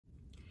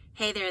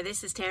Hey there,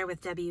 this is Tara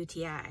with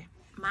WTI.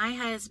 My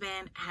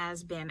husband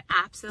has been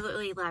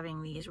absolutely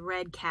loving these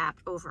red cap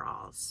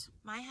overalls.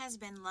 My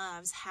husband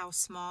loves how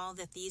small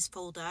that these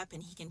fold up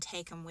and he can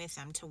take them with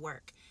him to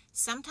work.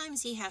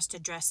 Sometimes he has to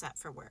dress up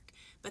for work,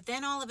 but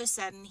then all of a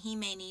sudden he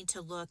may need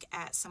to look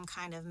at some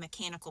kind of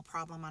mechanical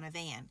problem on a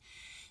van.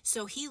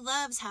 So he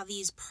loves how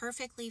these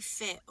perfectly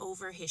fit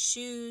over his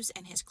shoes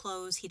and his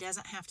clothes. He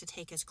doesn't have to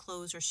take his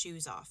clothes or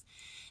shoes off.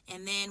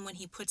 And then when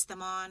he puts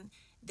them on,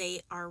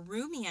 they are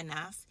roomy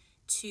enough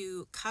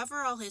to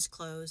cover all his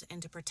clothes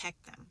and to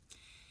protect them.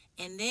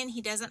 And then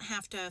he doesn't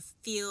have to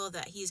feel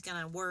that he's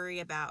going to worry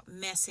about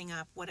messing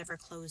up whatever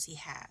clothes he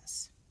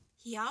has.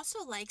 He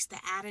also likes the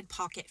added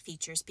pocket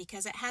features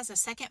because it has a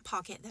second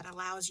pocket that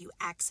allows you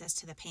access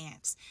to the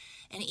pants.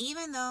 And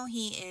even though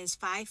he is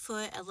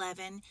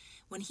 5'11",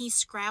 when he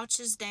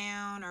scrouches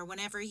down or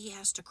whenever he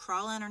has to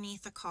crawl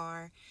underneath a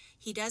car,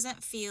 he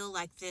doesn't feel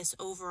like this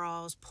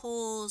overalls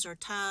pulls or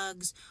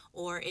tugs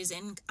or is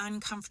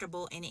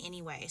uncomfortable in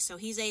any way. So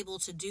he's able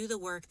to do the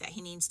work that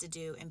he needs to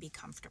do and be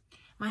comfortable.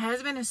 My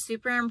husband is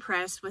super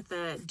impressed with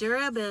the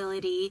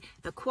durability,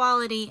 the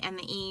quality, and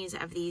the ease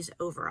of these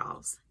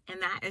overalls.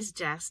 And that is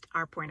just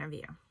our point of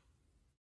view.